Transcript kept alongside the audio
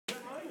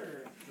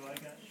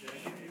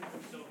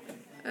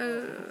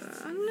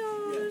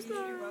No, there's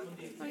not.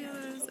 Oh yeah,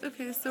 there is.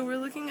 Okay, so we're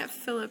looking at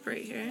Philip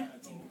right here.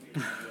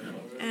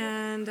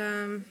 And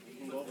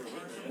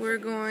we're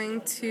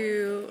going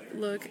to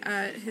look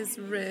at his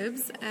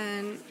ribs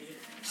and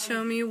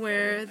show me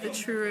where the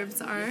true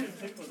ribs are.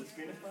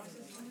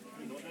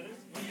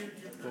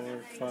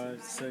 4,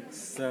 5, 6,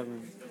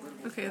 7.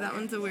 Okay, that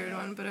one's a weird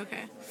one, but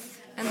okay.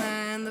 And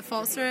then the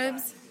false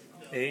ribs.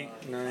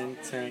 8, 9,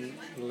 10,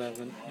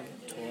 11, and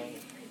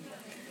 12.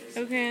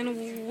 Okay,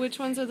 and which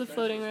ones are the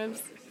floating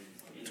ribs?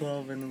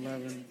 12 and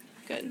 11.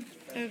 Good.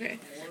 Okay.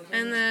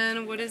 And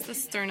then what is the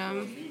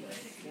sternum?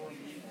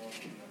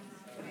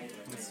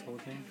 This whole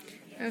thing.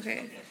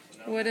 Okay.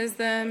 What is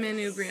the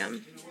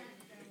manubrium?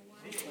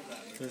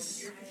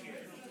 This.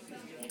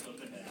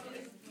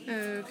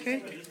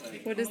 Okay.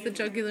 What is the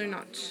jugular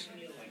notch?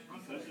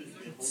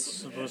 It's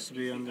supposed to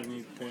be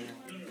underneath there.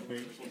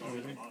 Wait,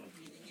 really?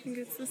 I think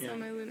it's the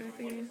semilunar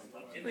thingy.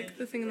 Like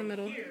the thing in the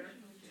middle.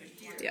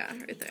 Yeah,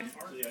 right there.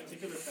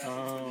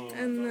 Oh.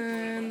 And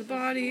then the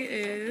body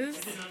is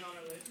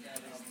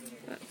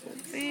that whole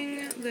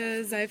thing,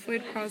 the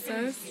xiphoid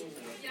process,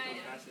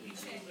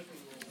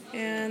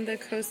 and the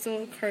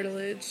costal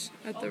cartilage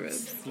at the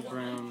ribs. The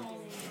brown.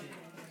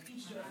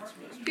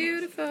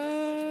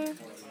 Beautiful.